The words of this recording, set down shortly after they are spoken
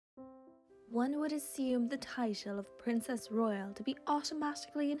One would assume the title of Princess Royal to be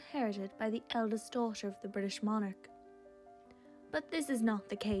automatically inherited by the eldest daughter of the British monarch. But this is not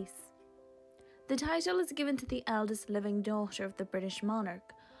the case. The title is given to the eldest living daughter of the British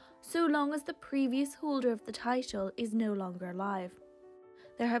monarch, so long as the previous holder of the title is no longer alive.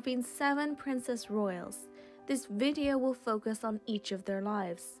 There have been 7 Princess Royals. This video will focus on each of their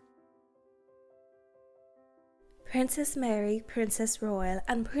lives. Princess Mary, Princess Royal,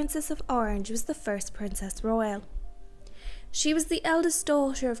 and Princess of Orange was the first Princess Royal. She was the eldest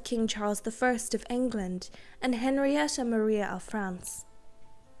daughter of King Charles I of England and Henrietta Maria of France.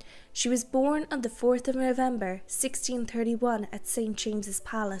 She was born on the 4th of November 1631 at St. James's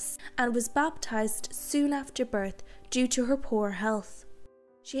Palace and was baptised soon after birth due to her poor health.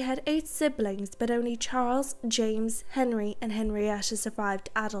 She had 8 siblings, but only Charles, James, Henry and Henrietta survived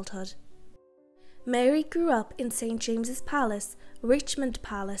adulthood. Mary grew up in St. James's Palace, Richmond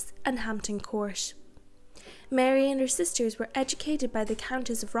Palace and Hampton Court. Mary and her sisters were educated by the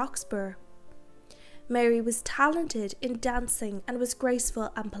Countess of Roxburgh. Mary was talented in dancing and was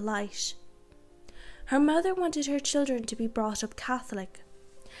graceful and polite. Her mother wanted her children to be brought up Catholic,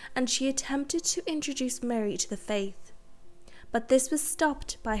 and she attempted to introduce Mary to the faith, but this was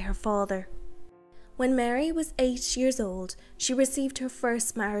stopped by her father. When Mary was 8 years old, she received her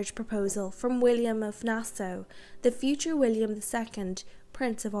first marriage proposal from William of Nassau, the future William II,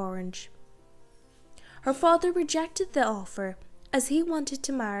 Prince of Orange. Her father rejected the offer, as he wanted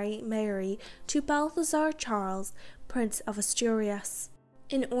to marry Mary to Balthazar Charles, Prince of Asturias.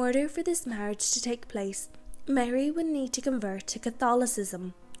 In order for this marriage to take place, Mary would need to convert to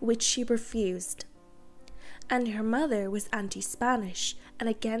Catholicism, which she refused. And her mother was anti-Spanish and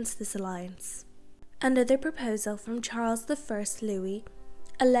against this alliance. Another proposal from Charles I Louis,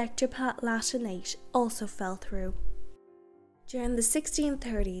 Elector Palatinate, also fell through. During the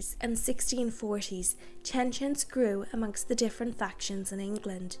 1630s and 1640s, tensions grew amongst the different factions in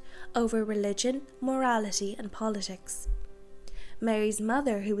England over religion, morality and politics. Mary's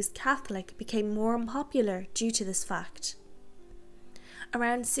mother, who was Catholic, became more unpopular due to this fact.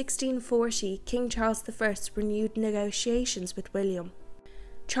 Around 1640, King Charles I renewed negotiations with William.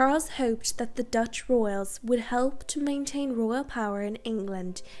 Charles hoped that the Dutch royals would help to maintain royal power in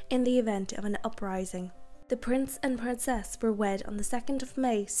England in the event of an uprising. The prince and princess were wed on the 2nd of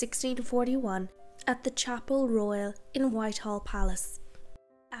May 1641 at the Chapel Royal in Whitehall Palace.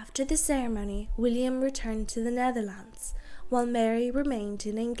 After the ceremony, William returned to the Netherlands, while Mary remained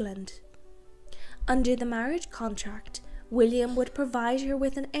in England. Under the marriage contract, William would provide her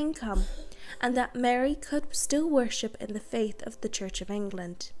with an income, and that Mary could still worship in the faith of the Church of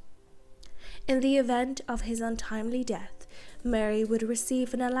England. In the event of his untimely death, Mary would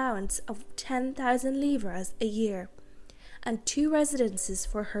receive an allowance of 10,000 livres a year, and 2 residences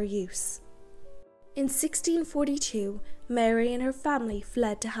for her use. In 1642, Mary and her family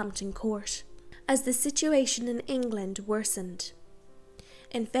fled to Hampton Court, as the situation in England worsened.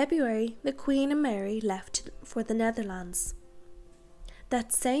 In February, the Queen and Mary left for the Netherlands.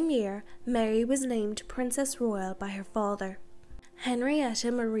 That same year, Mary was named Princess Royal by her father.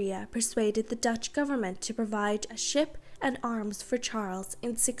 Henrietta Maria persuaded the Dutch government to provide a ship and arms for Charles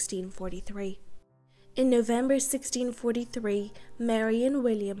in 1643. In November 1643, Mary and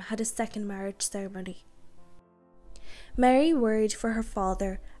William had a second marriage ceremony. Mary worried for her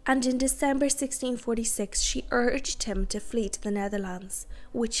father, and in December 1646 she urged him to flee to the Netherlands,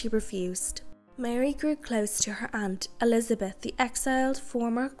 which he refused. Mary grew close to her aunt Elizabeth, the exiled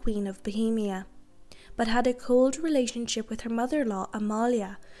former Queen of Bohemia, but had a cold relationship with her mother-in-law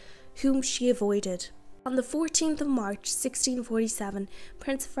Amalia, whom she avoided. On the 14th of March 1647,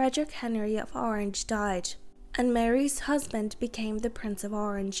 Prince Frederick Henry of Orange died, and Mary's husband became the Prince of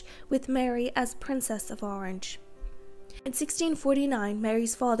Orange, with Mary as Princess of Orange. In 1649,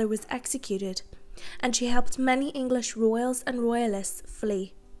 Mary's father was executed, and she helped many English royals and royalists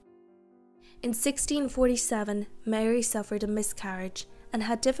flee. In 1647, Mary suffered a miscarriage and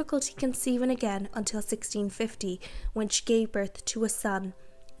had difficulty conceiving again until 1650, when she gave birth to a son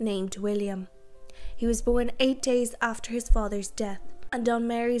named William. He was born 8 days after his father's death and on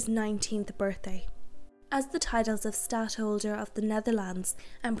Mary's 19th birthday. As the titles of Stadtholder of the Netherlands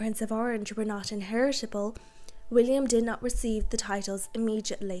and Prince of Orange were not inheritable, William did not receive the titles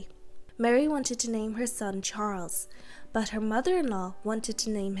immediately. Mary wanted to name her son Charles, but her mother-in-law wanted to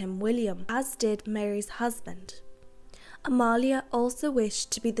name him William, as did Mary's husband. Amalia also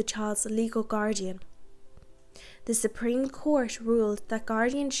wished to be the child's legal guardian. The Supreme Court ruled that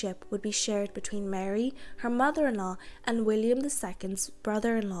guardianship would be shared between Mary, her mother-in-law, and William II's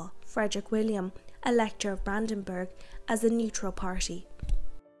brother-in-law, Frederick William, Elector of Brandenburg, as a neutral party.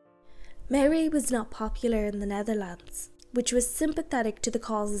 Mary was not popular in the Netherlands, which was sympathetic to the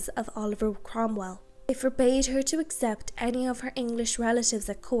causes of Oliver Cromwell. They forbade her to accept any of her English relatives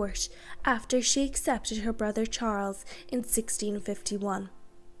at court after she accepted her brother Charles in 1651.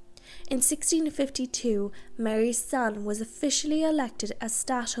 In 1652, Mary's son was officially elected as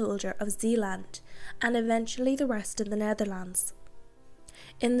Stadtholder of Zeeland and eventually the rest of the Netherlands.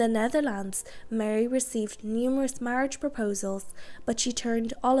 In the Netherlands, Mary received numerous marriage proposals, but she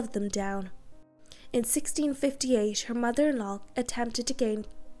turned all of them down. In 1658, her mother-in-law attempted to gain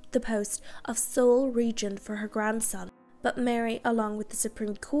the post of sole regent for her grandson, but Mary, along with the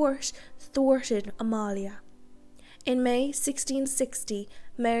Supreme Court, thwarted Amalia. In May 1660,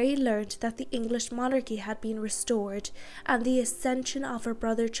 Mary learnt that the English monarchy had been restored and the ascension of her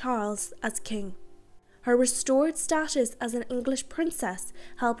brother Charles as king. Her restored status as an English princess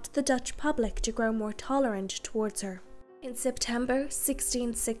helped the Dutch public to grow more tolerant towards her. In September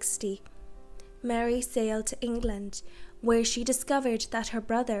 1660, Mary sailed to England, where she discovered that her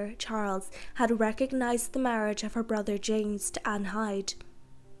brother Charles had recognised the marriage of her brother James to Anne Hyde,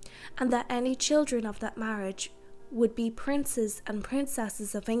 and that any children of that marriage would be princes and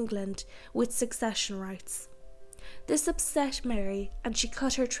princesses of England with succession rights. This upset Mary, and she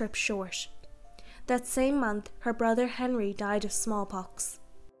cut her trip short. That same month, her brother Henry died of smallpox.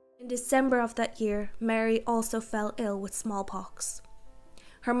 In December of that year, Mary also fell ill with smallpox.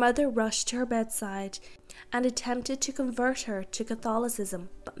 Her mother rushed to her bedside and attempted to convert her to Catholicism,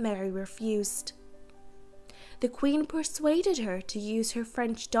 but Mary refused. The Queen persuaded her to use her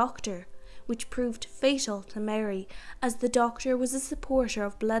French doctor, which proved fatal to Mary, as the doctor was a supporter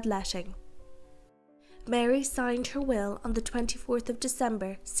of bloodletting. Mary signed her will on the 24th of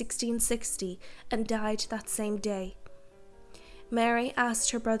December 1660 and died that same day. Mary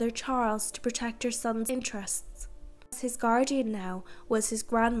asked her brother Charles to protect her son's interests. His guardian now was his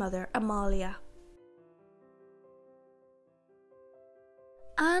grandmother Amalia.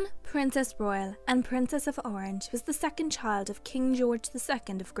 Anne, Princess Royal and Princess of Orange, was the second child of King George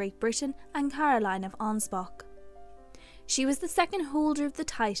II of Great Britain and Caroline of Ansbach. She was the second holder of the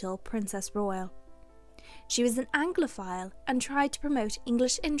title Princess Royal. She was an Anglophile and tried to promote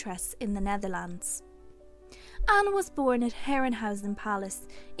English interests in the Netherlands. Anne was born at Herrenhausen Palace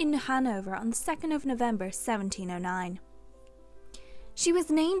in Hanover on the 2nd of November 1709. She was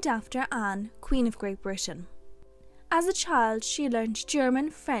named after Anne, Queen of Great Britain. As a child, she learnt German,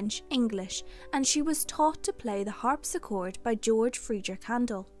 French, English, and she was taught to play the harpsichord by George Friedrich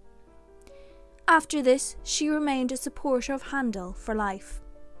Handel. After this, she remained a supporter of Handel for life.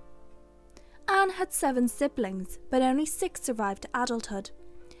 Anne had 7 siblings, but only 6 survived to adulthood: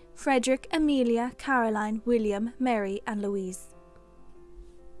 Frederick, Amelia, Caroline, William, Mary and Louise.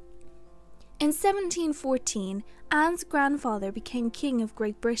 In 1714, Anne's grandfather became King of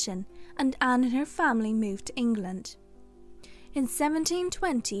Great Britain, and Anne and her family moved to England. In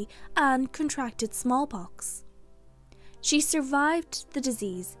 1720, Anne contracted smallpox. She survived the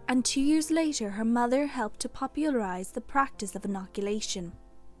disease, and 2 years later her mother helped to popularise the practice of inoculation.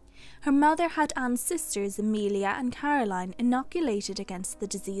 Her mother had Anne's sisters Amelia and Caroline inoculated against the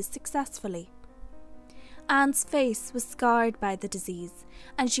disease successfully. Anne's face was scarred by the disease,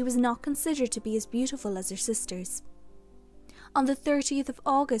 and she was not considered to be as beautiful as her sisters. On the 30th of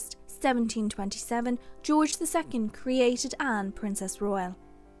August 1727, George II created Anne Princess Royal.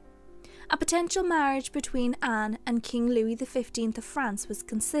 A potential marriage between Anne and King Louis XV of France was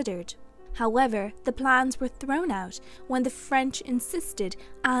considered. However, the plans were thrown out when the French insisted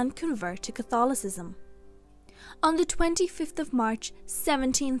Anne convert to Catholicism. On the 25th of March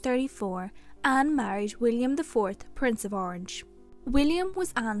 1734, Anne married William IV, Prince of Orange. William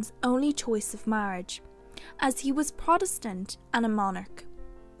was Anne's only choice of marriage, as he was Protestant and a monarch.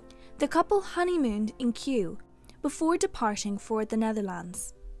 The couple honeymooned in Kew before departing for the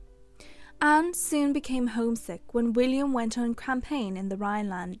Netherlands. Anne soon became homesick when William went on campaign in the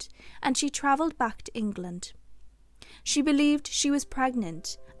Rhineland, and she travelled back to England. She believed she was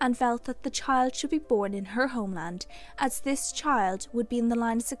pregnant and felt that the child should be born in her homeland, as this child would be in the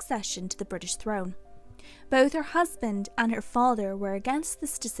line of succession to the British throne. Both her husband and her father were against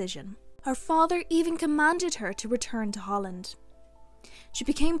this decision. Her father even commanded her to return to Holland. She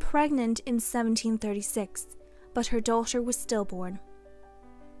became pregnant in 1736, but her daughter was stillborn.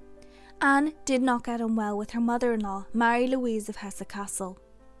 Anne did not get on well with her mother-in-law, Mary Louise of Hesse-Kassel,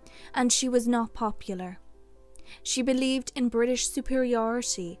 and she was not popular. She believed in British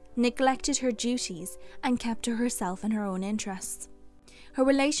superiority, neglected her duties, and kept to herself and her own interests. Her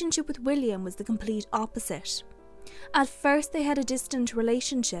relationship with William was the complete opposite. At first they had a distant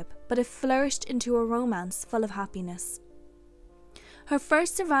relationship, but it flourished into a romance full of happiness. Her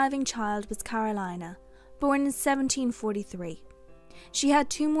first surviving child was Carolina, born in 1743. She had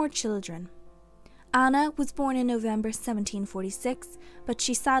 2 more children. Anna was born in November 1746, but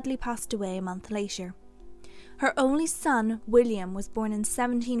she sadly passed away a month later. Her only son, William, was born in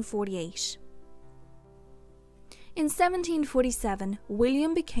 1748. In 1747,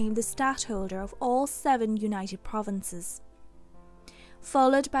 William became the stadtholder of all 7 united provinces,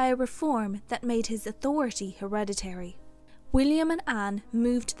 followed by a reform that made his authority hereditary. William and Anne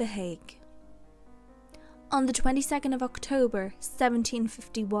moved to The Hague. On the 22nd of October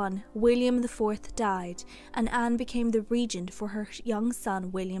 1751, William IV died, and Anne became the regent for her young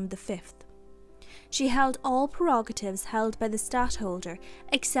son William V. She held all prerogatives held by the stadtholder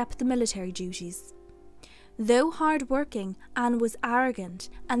except the military duties. Though hard-working, Anne was arrogant,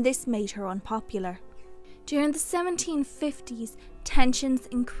 and this made her unpopular. During the 1750s, tensions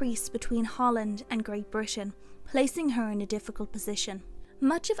increased between Holland and Great Britain, placing her in a difficult position.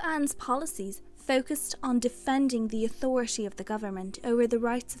 Much of Anne's policies focused on defending the authority of the government over the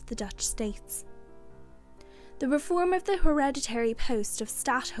rights of the Dutch states. The reform of the hereditary post of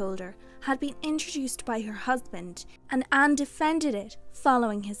stadtholder had been introduced by her husband, and Anne defended it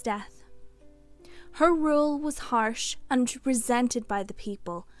following his death. Her rule was harsh and resented by the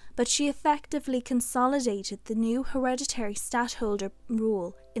people, but she effectively consolidated the new hereditary stadtholder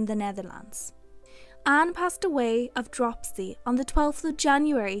rule in the Netherlands. Anne passed away of dropsy on the 12th of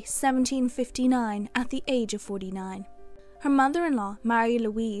January 1759 at the age of 49. Her mother-in-law, Mary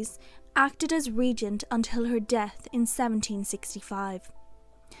Louise, acted as regent until her death in 1765.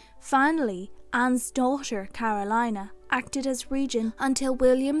 Finally, Anne's daughter, Carolina, acted as regent until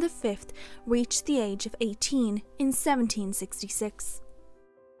William V reached the age of 18 in 1766.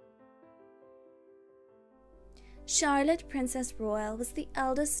 Charlotte, Princess Royal, was the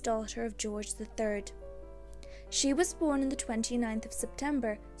eldest daughter of George III. She was born on the 29th of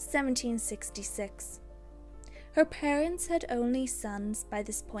September 1766. Her parents had only sons by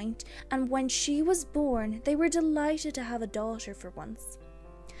this point, and when she was born, they were delighted to have a daughter for once.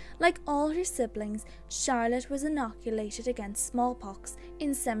 Like all her siblings, Charlotte was inoculated against smallpox in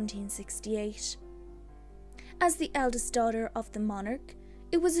 1768. As the eldest daughter of the monarch,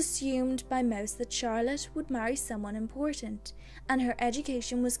 it was assumed by most that Charlotte would marry someone important, and her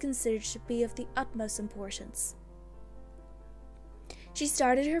education was considered to be of the utmost importance. She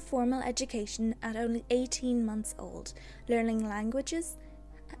started her formal education at only 18 months old, learning languages,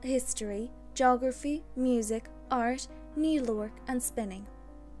 history, geography, music, art, needlework, and spinning.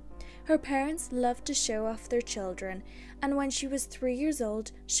 Her parents loved to show off their children, and when she was 3 years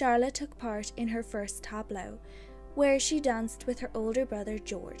old, Charlotte took part in her first tableau, where she danced with her older brother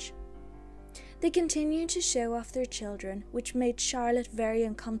George. They continued to show off their children, which made Charlotte very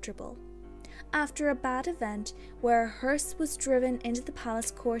uncomfortable. After a bad event where a hearse was driven into the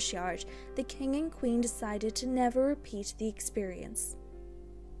palace courtyard, the king and queen decided to never repeat the experience.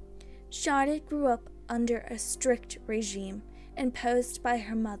 Charlotte grew up under a strict regime imposed by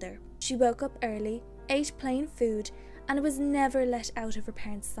her mother. She woke up early, ate plain food, and was never let out of her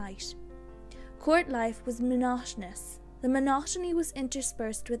parents' sight. Court life was monotonous. The monotony was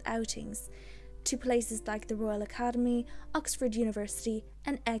interspersed with outings to places like the Royal Academy, Oxford University,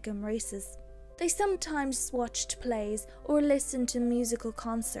 and Egham races. They sometimes watched plays or listened to musical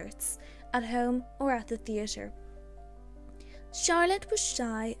concerts at home or at the theatre. Charlotte was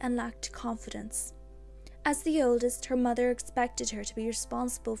shy and lacked confidence. As the oldest, her mother expected her to be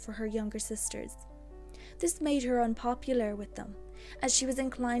responsible for her younger sisters. This made her unpopular with them, as she was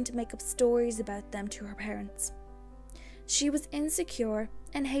inclined to make up stories about them to her parents. She was insecure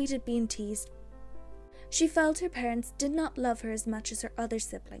and hated being teased. She felt her parents did not love her as much as her other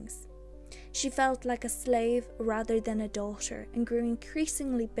siblings. She felt like a slave rather than a daughter and grew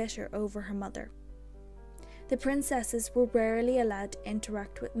increasingly bitter over her mother. The princesses were rarely allowed to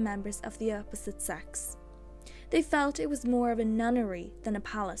interact with members of the opposite sex. They felt it was more of a nunnery than a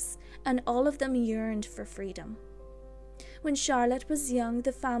palace, and all of them yearned for freedom. When Charlotte was young,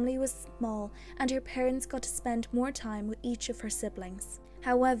 the family was small, and her parents got to spend more time with each of her siblings.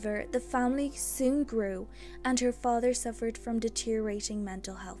 However, the family soon grew, and her father suffered from deteriorating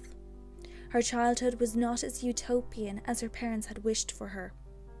mental health. Her childhood was not as utopian as her parents had wished for her.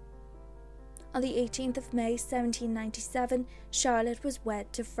 On the 18th of May 1797, Charlotte was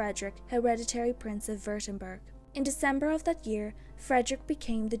wed to Frederick, hereditary Prince of Württemberg. In December of that year, Frederick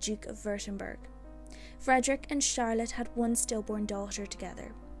became the Duke of Württemberg. Frederick and Charlotte had one stillborn daughter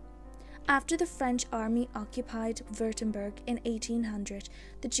together. After the French army occupied Württemberg in 1800,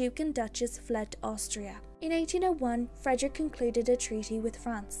 the Duke and Duchess fled to Austria. In 1801, Frederick concluded a treaty with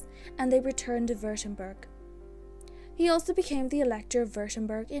France, and they returned to Württemberg. He also became the Elector of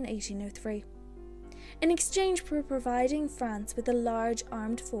Württemberg in 1803. In exchange for providing France with a large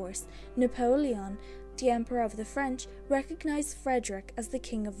armed force, Napoleon, the Emperor of the French, recognized Frederick as the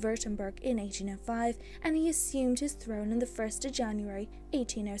King of Württemberg in 1805, and he assumed his throne on the 1st of January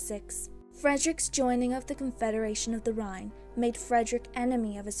 1806. Frederick's joining of the Confederation of the Rhine made Frederick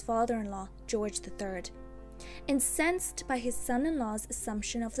enemy of his father-in-law, George III. Incensed by his son-in-law's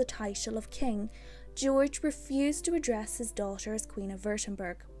assumption of the title of king, George refused to address his daughter as Queen of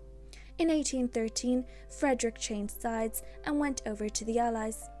Württemberg. In 1813, Frederick changed sides and went over to the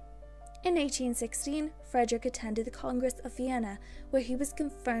Allies. In 1816, Frederick attended the Congress of Vienna, where he was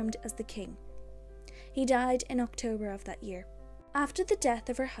confirmed as the king. He died in October of that year. After the death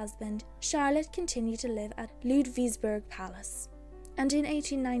of her husband, Charlotte continued to live at Ludwigsburg Palace, and in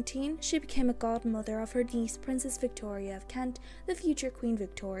 1819 she became a godmother of her niece Princess Victoria of Kent, the future Queen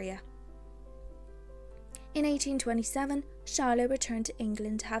Victoria. In 1827, Charlotte returned to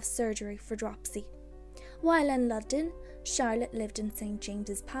England to have surgery for dropsy. While in London, Charlotte lived in St.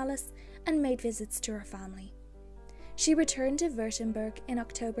 James's Palace and made visits to her family. She returned to Württemberg in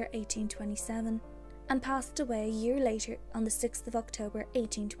October 1827 and passed away a year later on the 6th of October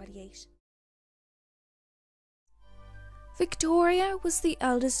 1828. Victoria was the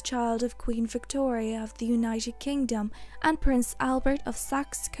eldest child of Queen Victoria of the United Kingdom and Prince Albert of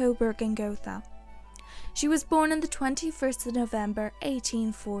Saxe-Coburg and Gotha. She was born on the 21st of November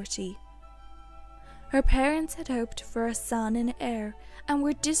 1840. Her parents had hoped for a son and heir and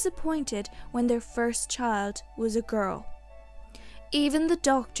were disappointed when their first child was a girl. Even the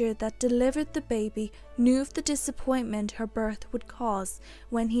doctor that delivered the baby knew of the disappointment her birth would cause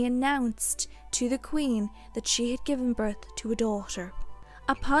when he announced to the Queen that she had given birth to a daughter.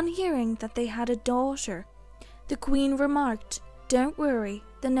 Upon hearing that they had a daughter, the Queen remarked, "Don't worry,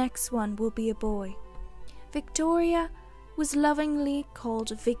 the next one will be a boy." Victoria was lovingly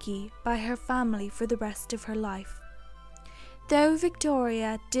called Vicky by her family for the rest of her life. Though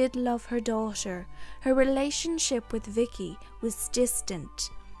Victoria did love her daughter, her relationship with Vicky was distant,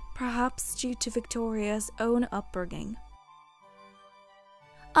 perhaps due to Victoria's own upbringing.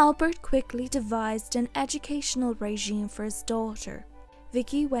 Albert quickly devised an educational regime for his daughter.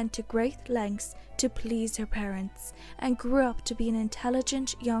 Vicky went to great lengths to please her parents and grew up to be an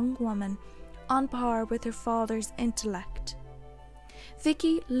intelligent young woman on par with her father's intellect.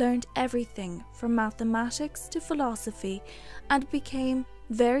 Vicky learned everything from mathematics to philosophy and became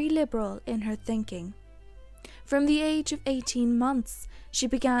very liberal in her thinking. From the age of 18 months, she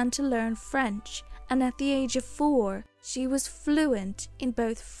began to learn French, and at the age of 4, she was fluent in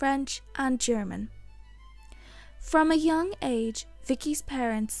both French and German. From a young age, Vicky's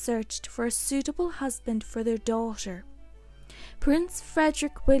parents searched for a suitable husband for their daughter. Prince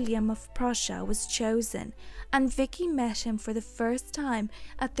Frederick William of Prussia was chosen, and Vicky met him for the first time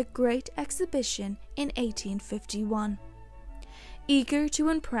at the Great Exhibition in 1851. Eager to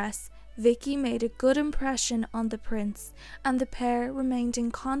impress, Vicky made a good impression on the prince, and the pair remained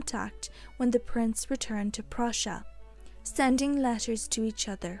in contact when the prince returned to Prussia, sending letters to each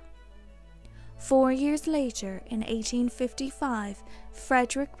other. 4 years later, in 1855,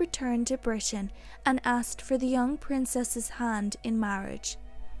 Frederick returned to Britain and asked for the young princess's hand in marriage.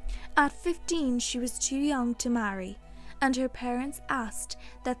 At 15, she was too young to marry, and her parents asked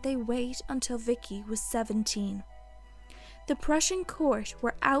that they wait until Vicky was 17. The Prussian court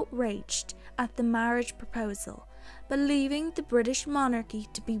were outraged at the marriage proposal, believing the British monarchy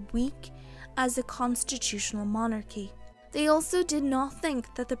to be weak as a constitutional monarchy. They also did not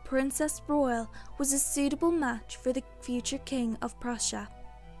think that the Princess Royal was a suitable match for the future King of Prussia.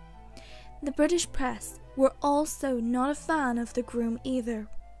 The British press were also not a fan of the groom either.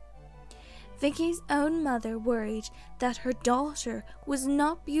 Vicky's own mother worried that her daughter was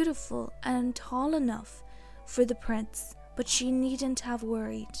not beautiful and tall enough for the prince, but she needn't have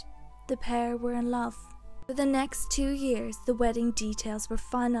worried. The pair were in love. For the next 2 years, the wedding details were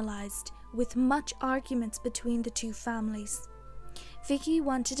finalized, with much arguments between the two families. Vicky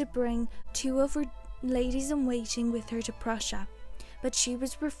wanted to bring 2 of her ladies-in-waiting with her to Prussia, but she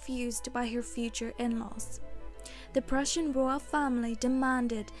was refused by her future in-laws. The Prussian royal family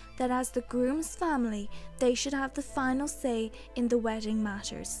demanded that as the groom's family, they should have the final say in the wedding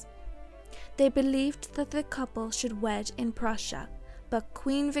matters. They believed that the couple should wed in Prussia, but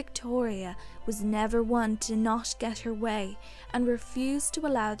Queen Victoria was never one to not get her way and refused to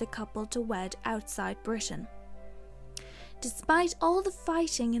allow the couple to wed outside Britain. Despite all the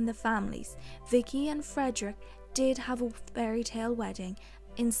fighting in the families, Vicky and Frederick did have a fairy tale wedding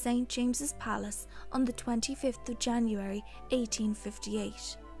in St. James's Palace on the 25th of January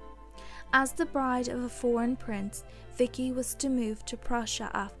 1858. As the bride of a foreign prince, Vicky was to move to Prussia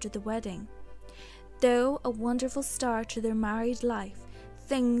after the wedding. Though a wonderful start to their married life,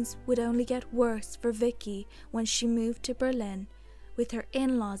 things would only get worse for Vicky when she moved to Berlin, with her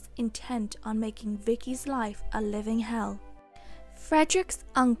in-laws intent on making Vicky's life a living hell. Frederick's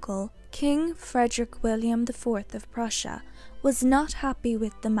uncle, King Frederick William IV of Prussia, was not happy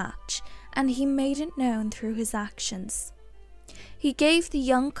with the match, and he made it known through his actions. He gave the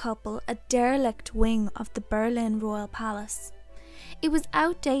young couple a derelict wing of the Berlin royal palace. It was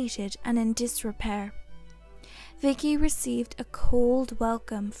outdated and in disrepair. Vicky received a cold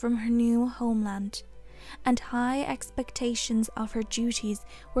welcome from her new homeland, and high expectations of her duties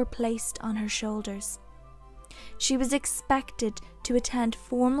were placed on her shoulders. She was expected to attend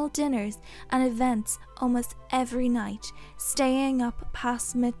formal dinners and events almost every night, staying up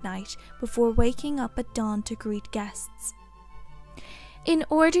past midnight before waking up at dawn to greet guests. In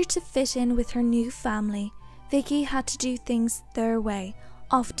order to fit in with her new family, Vicky had to do things their way,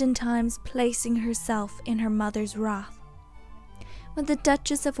 oftentimes placing herself in her mother's wrath. When the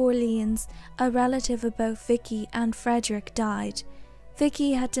Duchess of Orleans, a relative of both Vicky and Frederick, died,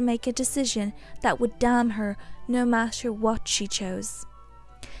 Vicky had to make a decision that would damn her no matter what she chose.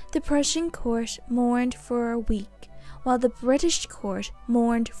 The Prussian court mourned for a week, while the British court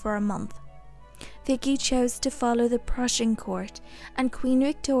mourned for a month. Vicky chose to follow the Prussian court, and Queen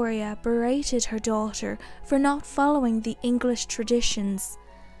Victoria berated her daughter for not following the English traditions,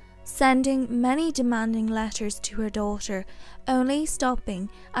 sending many demanding letters to her daughter, only stopping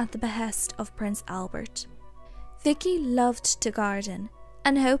at the behest of Prince Albert. Vicky loved to garden,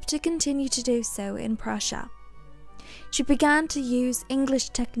 and hoped to continue to do so in Prussia. She began to use English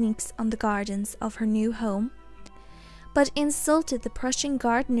techniques on the gardens of her new home, but insulted the Prussian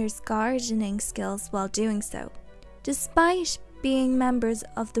gardeners' gardening skills while doing so. Despite being members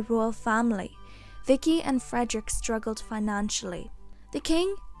of the royal family, Vicky and Frederick struggled financially. The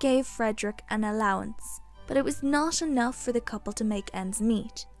king gave Frederick an allowance, but it was not enough for the couple to make ends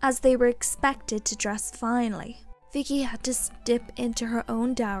meet, as they were expected to dress finely. Vicky had to dip into her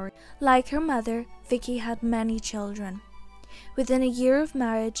own dowry. Like her mother, Vicky had many children. Within a year of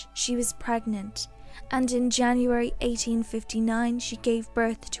marriage, she was pregnant, and in January 1859 she gave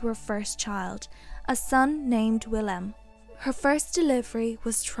birth to her first child, a son named Willem. Her first delivery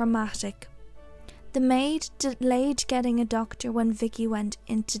was traumatic. The maid delayed getting a doctor when Vicky went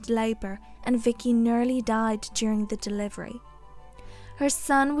into labour, and Vicky nearly died during the delivery. Her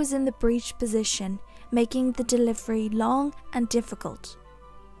son was in the breech position, making the delivery long and difficult.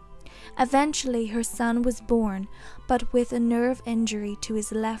 Eventually her son was born, but with a nerve injury to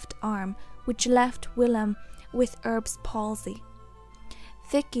his left arm, which left Willem with Erb's palsy.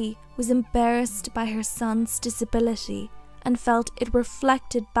 Vicky was embarrassed by her son's disability and felt it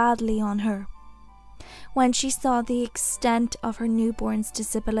reflected badly on her. When she saw the extent of her newborn's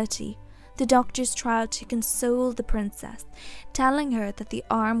disability, the doctors tried to console the princess, telling her that the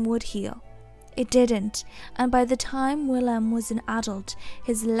arm would heal. It didn't, and by the time Willem was an adult,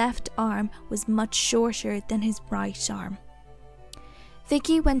 his left arm was much shorter than his right arm.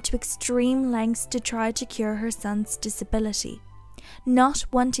 Vicky went to extreme lengths to try to cure her son's disability, not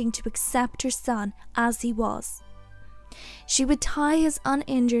wanting to accept her son as he was. She would tie his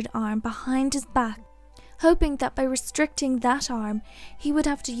uninjured arm behind his back, hoping that by restricting that arm, he would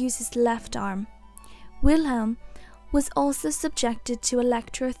have to use his left arm. Wilhelm was also subjected to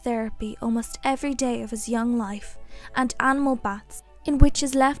electrotherapy almost every day of his young life, and animal baths, in which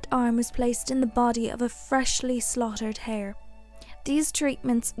his left arm was placed in the body of a freshly slaughtered hare. These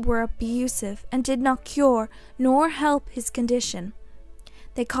treatments were abusive and did not cure nor help his condition.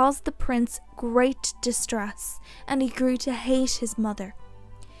 They caused the prince great distress, and he grew to hate his mother.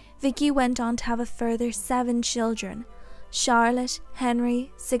 Vicky went on to have a further 7 children: Charlotte,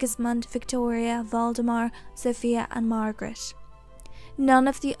 Henry, Sigismund, Victoria, Valdemar, Sophia and Margaret. None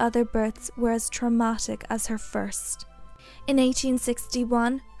of the other births were as traumatic as her first. In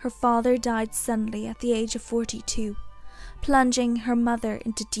 1861, her father died suddenly at the age of 42, plunging her mother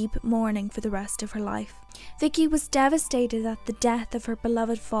into deep mourning for the rest of her life. Vicky was devastated at the death of her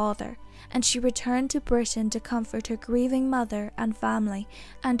beloved father, and she returned to Britain to comfort her grieving mother and family,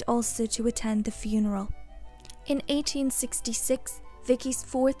 and also to attend the funeral. In 1866, Vicky's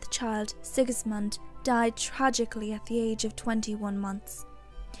 4th child, Sigismund, died tragically at the age of 21 months,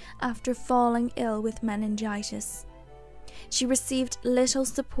 after falling ill with meningitis. She received little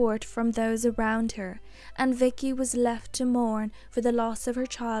support from those around her, and Vicky was left to mourn for the loss of her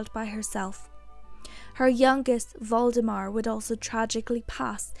child by herself. Her youngest, Valdemar, would also tragically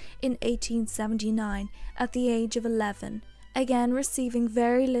pass in 1879 at the age of 11, again receiving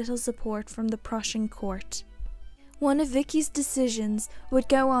very little support from the Prussian court. One of Vicky's decisions would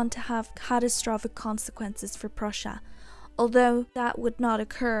go on to have catastrophic consequences for Prussia, although that would not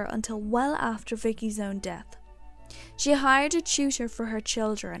occur until well after Vicky's own death. She hired a tutor for her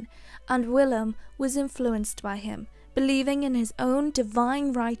children, and William was influenced by him, believing in his own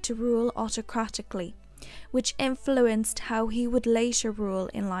divine right to rule autocratically, which influenced how he would later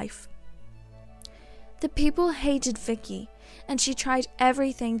rule in life. The people hated Vicky, and she tried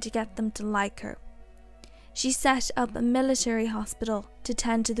everything to get them to like her. She set up a military hospital to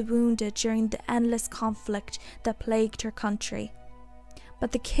tend to the wounded during the endless conflict that plagued her country.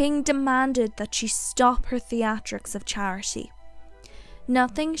 But the king demanded that she stop her theatrics of charity.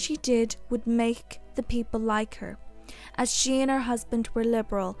 Nothing she did would make the people like her, as she and her husband were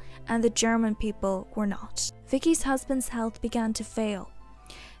liberal and the German people were not. Vicky's husband's health began to fail.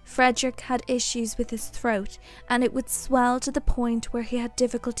 Frederick had issues with his throat, and it would swell to the point where he had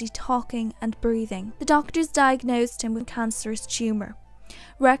difficulty talking and breathing. The doctors diagnosed him with a cancerous tumour,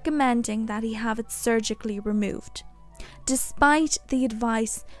 recommending that he have it surgically removed. Despite the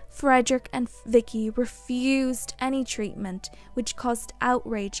advice, Frederick and Vicky refused any treatment, which caused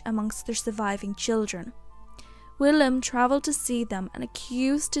outrage amongst their surviving children. William travelled to see them and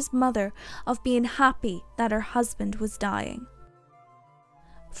accused his mother of being happy that her husband was dying.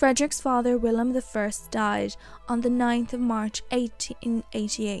 Frederick's father, William I, died on the 9th of March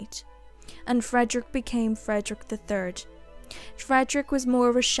 1888, and Frederick became Frederick III. Frederick was more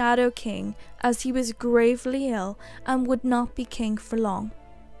of a shadow king, as he was gravely ill and would not be king for long.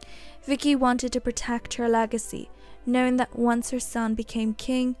 Vicky wanted to protect her legacy, knowing that once her son became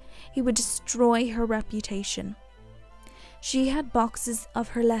king, he would destroy her reputation. She had boxes of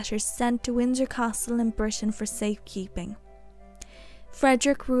her letters sent to Windsor Castle in Britain for safekeeping.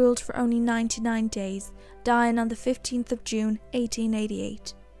 Frederick ruled for only 99 days, dying on the 15th of June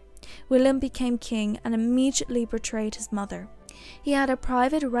 1888. William became king and immediately betrayed his mother. He had her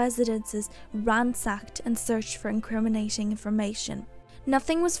private residences ransacked and searched for incriminating information.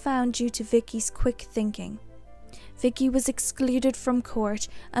 Nothing was found due to Vicky's quick thinking. Vicky was excluded from court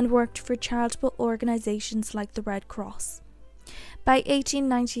and worked for charitable organisations like the Red Cross. By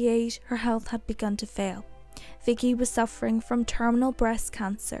 1898, her health had begun to fail. Vicky was suffering from terminal breast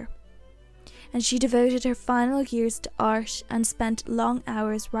cancer, and she devoted her final years to art and spent long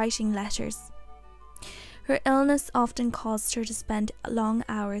hours writing letters. Her illness often caused her to spend long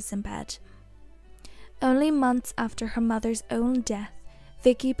hours in bed. Only months after her mother's own death,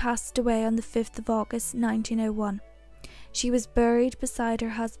 Vicky passed away on the 5th of August 1901. She was buried beside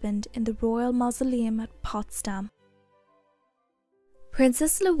her husband in the Royal Mausoleum at Potsdam.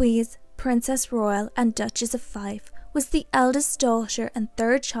 Princess Louise, Princess Royal and Duchess of Fife, was the eldest daughter and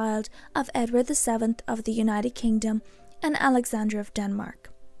third child of Edward VII of the United Kingdom and Alexander of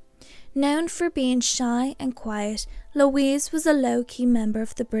Denmark. Known for being shy and quiet, Louise was a low-key member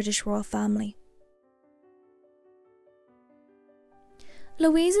of the British royal family.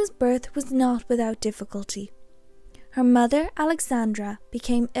 Louise's birth was not without difficulty. Her mother, Alexandra,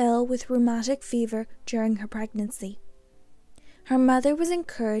 became ill with rheumatic fever during her pregnancy. Her mother was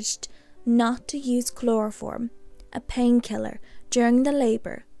encouraged not to use chloroform, a painkiller, during the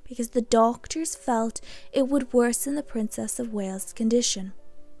labour because the doctors felt it would worsen the Princess of Wales' condition.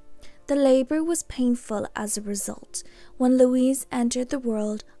 The labour was painful as a result when Louise entered the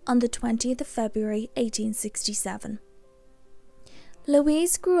world on the 20th of February 1867.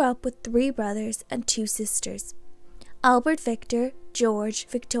 Louise grew up with 3 brothers and 2 sisters: Albert Victor, George,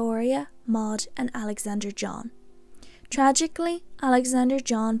 Victoria, Maud and Alexander John. Tragically, Alexander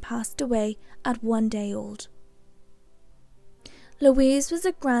John passed away at 1 day old. Louise was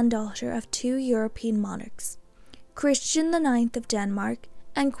a granddaughter of 2 European monarchs, Christian IX of Denmark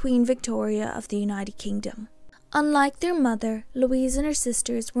and Queen Victoria of the United Kingdom. Unlike their mother, Louise and her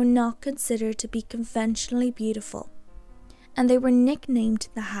sisters were not considered to be conventionally beautiful, and they were nicknamed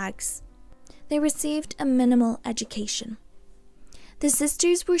the Hags. They received a minimal education. The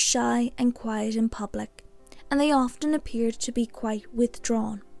sisters were shy and quiet in public, and they often appeared to be quite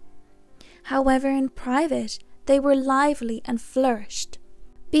withdrawn. However, in private, they were lively and flourished.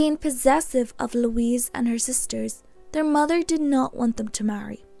 Being possessive of Louise and her sisters, their mother did not want them to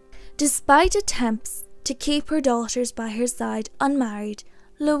marry. Despite attempts to keep her daughters by her side unmarried,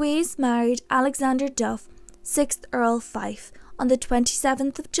 Louise married Alexander Duff, 6th Earl Fife, on the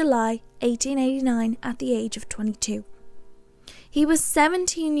 27th of July 1889 at the age of 22. He was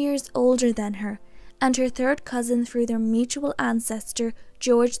 17 years older than her, and her third cousin through their mutual ancestor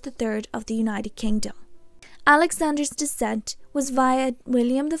George III of the United Kingdom. Alexander's descent was via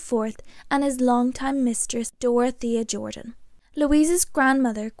William IV and his longtime mistress Dorothea Jordan. Louise's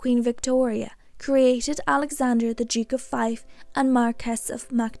grandmother, Queen Victoria, created Alexander the Duke of Fife and Marquess of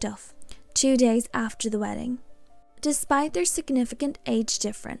Macduff 2 days after the wedding. Despite their significant age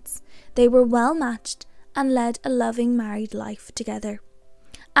difference, they were well matched and led a loving married life together.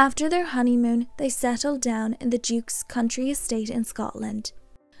 After their honeymoon, they settled down in the Duke's country estate in Scotland.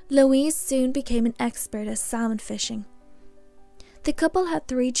 Louise soon became an expert at salmon fishing. The couple had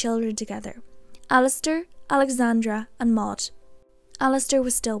 3 children together: Alistair, Alexandra and Maud. Alistair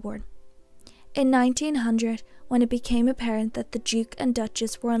was stillborn. In 1900, when it became apparent that the Duke and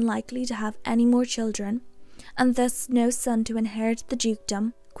Duchess were unlikely to have any more children, and thus no son to inherit the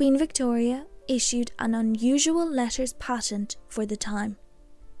dukedom, Queen Victoria issued an unusual letters patent for the time.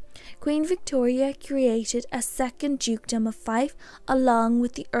 Queen Victoria created a second dukedom of Fife along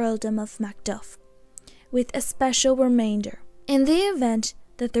with the earldom of Macduff, with a special remainder. In the event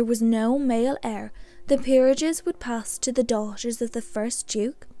that there was no male heir, the peerages would pass to the daughters of the first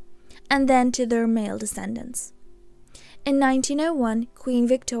duke, and then to their male descendants. In 1901, Queen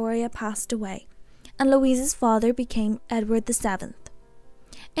Victoria passed away, and Louise's father became Edward VII.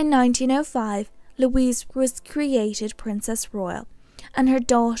 In 1905, Louise was created Princess Royal, and her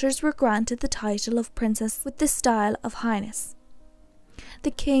daughters were granted the title of Princess with the style of Highness.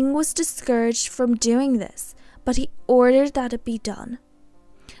 The king was discouraged from doing this, but he ordered that it be done.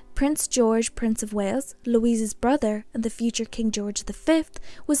 Prince George, Prince of Wales, Louise's brother and the future King George V,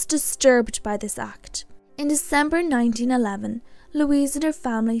 was disturbed by this act. In December 1911, Louise and her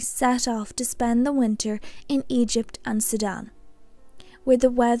family set off to spend the winter in Egypt and Sudan, where the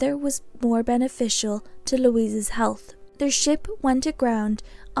weather was more beneficial to Louise's health. Their ship went aground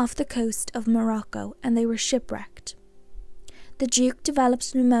off the coast of Morocco and they were shipwrecked. The Duke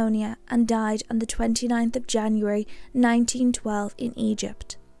developed pneumonia and died on the 29th of January 1912 in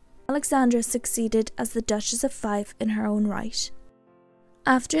Egypt. Alexandra succeeded as the Duchess of Fife in her own right.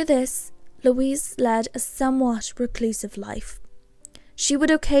 After this, Louise led a somewhat reclusive life. She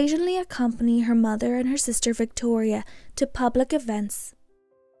would occasionally accompany her mother and her sister Victoria to public events.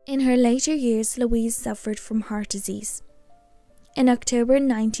 In her later years, Louise suffered from heart disease. In October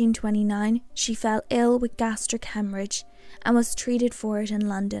 1929, she fell ill with gastric hemorrhage and was treated for it in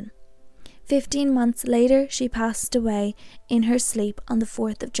London. 15 months later, she passed away in her sleep on the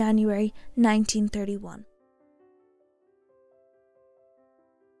 4th of January 1931.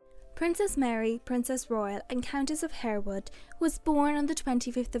 Princess Mary, Princess Royal and Countess of Harewood, was born on the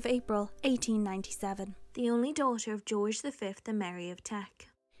 25th of April 1897, the only daughter of George V and Mary of Teck.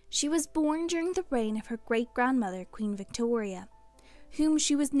 She was born during the reign of her great-grandmother, Queen Victoria, whom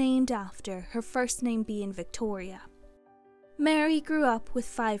she was named after, her first name being Victoria. Mary grew up with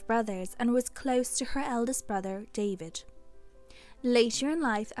 5 brothers and was close to her eldest brother, David. Later in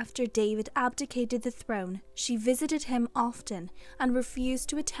life, after David abdicated the throne, she visited him often and refused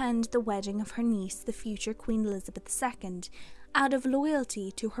to attend the wedding of her niece, the future Queen Elizabeth II, out of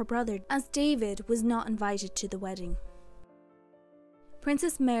loyalty to her brother, as David was not invited to the wedding.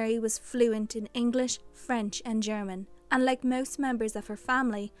 Princess Mary was fluent in English, French and German, and like most members of her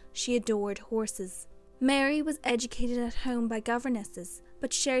family, she adored horses. Mary was educated at home by governesses,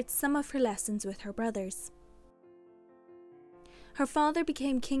 but shared some of her lessons with her brothers. Her father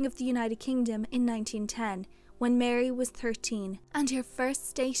became King of the United Kingdom in 1910, when Mary was 13, and her first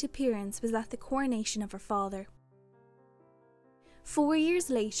state appearance was at the coronation of her father. 4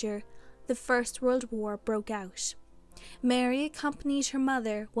 years later, the First World War broke out. Mary accompanied her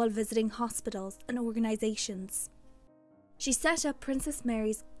mother while visiting hospitals and organisations. She set up Princess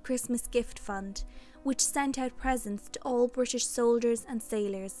Mary's Christmas Gift Fund, which sent out presents to all British soldiers and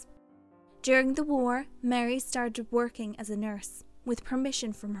sailors. During the war, Mary started working as a nurse, with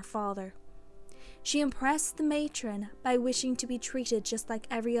permission from her father. She impressed the matron by wishing to be treated just like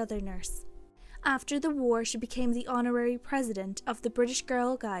every other nurse. After the war, she became the honorary president of the British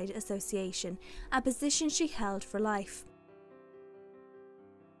Girl Guide Association, a position she held for life.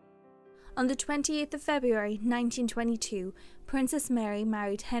 On the 28th of February 1922, Princess Mary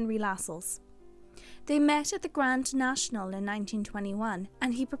married Henry Lascelles. They met at the Grand National in 1921,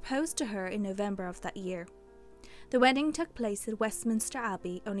 and he proposed to her in November of that year. The wedding took place at Westminster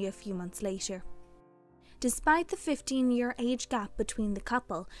Abbey only a few months later. Despite the 15-year age gap between the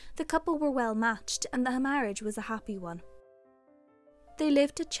couple were well matched and the marriage was a happy one. They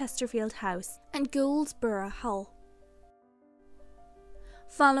lived at Chesterfield House and Goldsborough Hall.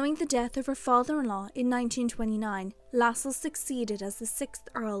 Following the death of her father-in-law in 1929, Lascelles succeeded as the 6th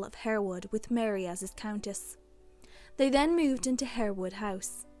Earl of Harewood with Mary as his Countess. They then moved into Harewood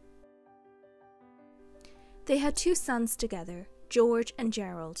House. They had 2 sons together, George and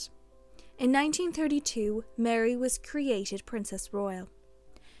Gerald. In 1932, Mary was created Princess Royal.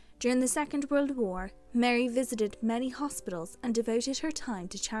 During the Second World War, Mary visited many hospitals and devoted her time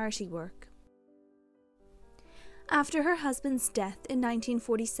to charity work. After her husband's death in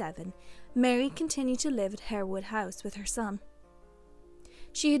 1947, Mary continued to live at Harewood House with her son.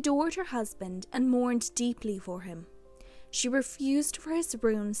 She adored her husband and mourned deeply for him. She refused for his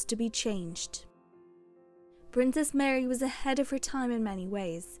rooms to be changed. Princess Mary was ahead of her time in many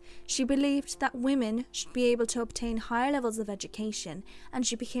ways. She believed that women should be able to obtain higher levels of education, and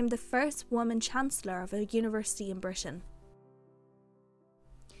she became the first woman chancellor of a university in Britain.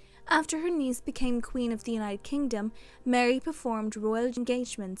 After her niece became Queen of the United Kingdom, Mary performed royal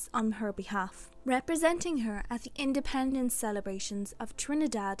engagements on her behalf, representing her at the independence celebrations of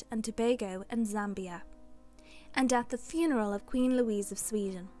Trinidad and Tobago and Zambia, and at the funeral of Queen Louise of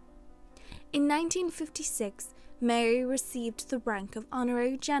Sweden. In 1956, Mary received the rank of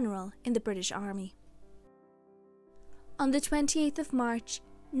Honorary General in the British Army. On the 28th of March,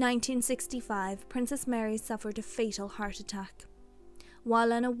 1965, Princess Mary suffered a fatal heart attack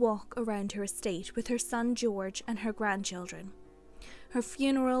while on a walk around her estate with her son George and her grandchildren. Her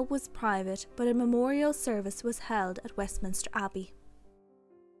funeral was private, but a memorial service was held at Westminster Abbey.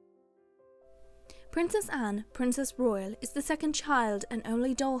 Princess Anne, Princess Royal, is the second child and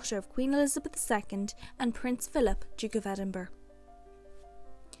only daughter of Queen Elizabeth II and Prince Philip, Duke of Edinburgh.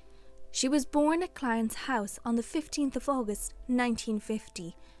 She was born at Clarence House on the 15th of August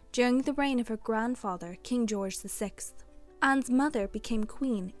 1950, during the reign of her grandfather, King George VI. Anne's mother became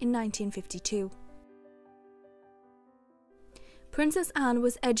queen in 1952. Princess Anne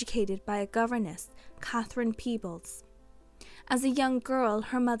was educated by a governess, Catherine Peebles. As a young girl,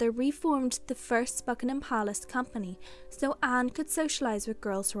 her mother reformed the first Buckingham Palace company so Anne could socialise with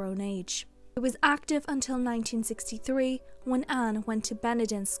girls her own age. It was active until 1963, when Anne went to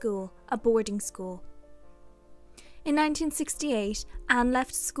Benedin School, a boarding school. In 1968, Anne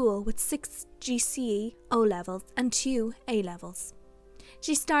left school with 6 GCE O-levels and 2 A-levels.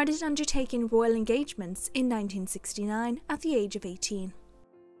 She started undertaking royal engagements in 1969 at the age of 18.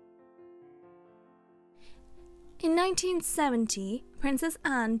 In 1970, Princess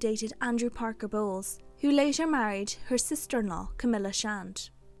Anne dated Andrew Parker Bowles, who later married her sister-in-law Camilla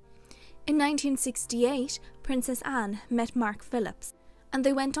Shand. In 1968, Princess Anne met Mark Phillips, and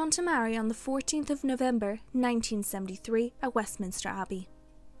they went on to marry on the 14th of November 1973 at Westminster Abbey.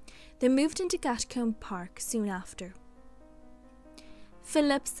 They moved into Gatcombe Park soon after.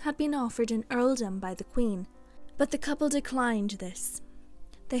 Phillips had been offered an earldom by the Queen, but the couple declined this.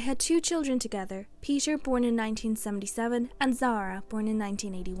 They had 2 children together, Peter, born in 1977, and Zara, born in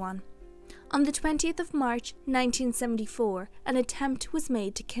 1981. On the 20th of March 1974, an attempt was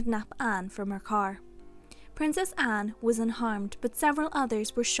made to kidnap Anne from her car. Princess Anne was unharmed, but several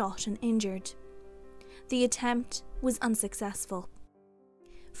others were shot and injured. The attempt was unsuccessful.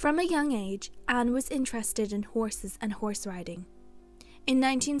 From a young age, Anne was interested in horses and horse riding. In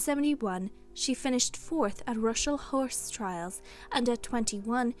 1971, she finished 4th at Russell Horse Trials, and at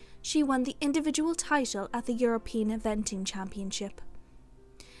 21, she won the individual title at the European Eventing Championship.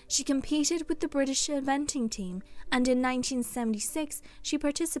 She competed with the British eventing team, and in 1976, she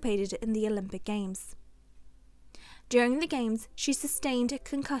participated in the Olympic Games. During the Games, she sustained a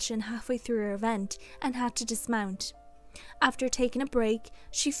concussion halfway through her event and had to dismount. After taking a break,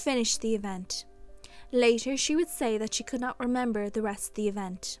 she finished the event. Later, she would say that she could not remember the rest of the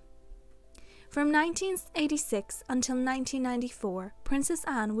event. From 1986 until 1994, Princess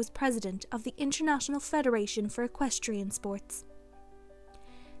Anne was president of the International Federation for Equestrian Sports.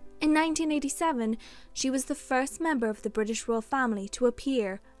 In 1987, she was the first member of the British royal family to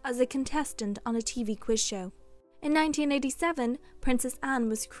appear as a contestant on a TV quiz show. In 1987, Princess Anne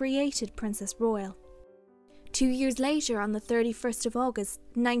was created Princess Royal. 2 years later, on the 31st of August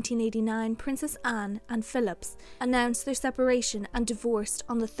 1989, Princess Anne and Phillips announced their separation and divorced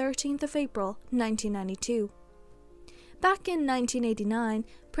on the 13th of April 1992. Back in 1989,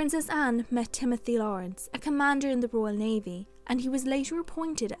 Princess Anne met Timothy Lawrence, a commander in the Royal Navy, and he was later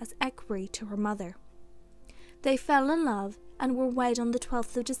appointed as equerry to her mother. They fell in love and were wed on the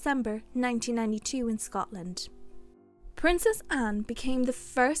 12th of December 1992 in Scotland. Princess Anne became the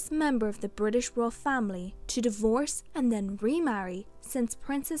first member of the British royal family to divorce and then remarry since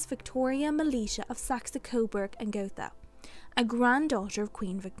Princess Victoria Melita of Saxe-Coburg and Gotha, a granddaughter of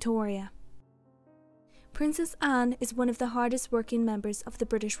Queen Victoria. Princess Anne is one of the hardest working members of the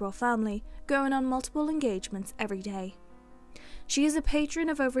British royal family, going on multiple engagements every day. She is a patron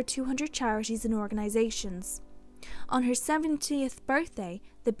of over 200 charities and organisations. On her 70th birthday,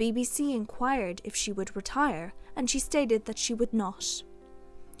 the BBC inquired if she would retire, and she stated that she would not.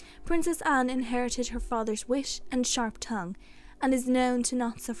 Princess Anne inherited her father's wit and sharp tongue, and is known to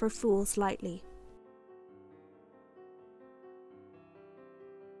not suffer fools lightly.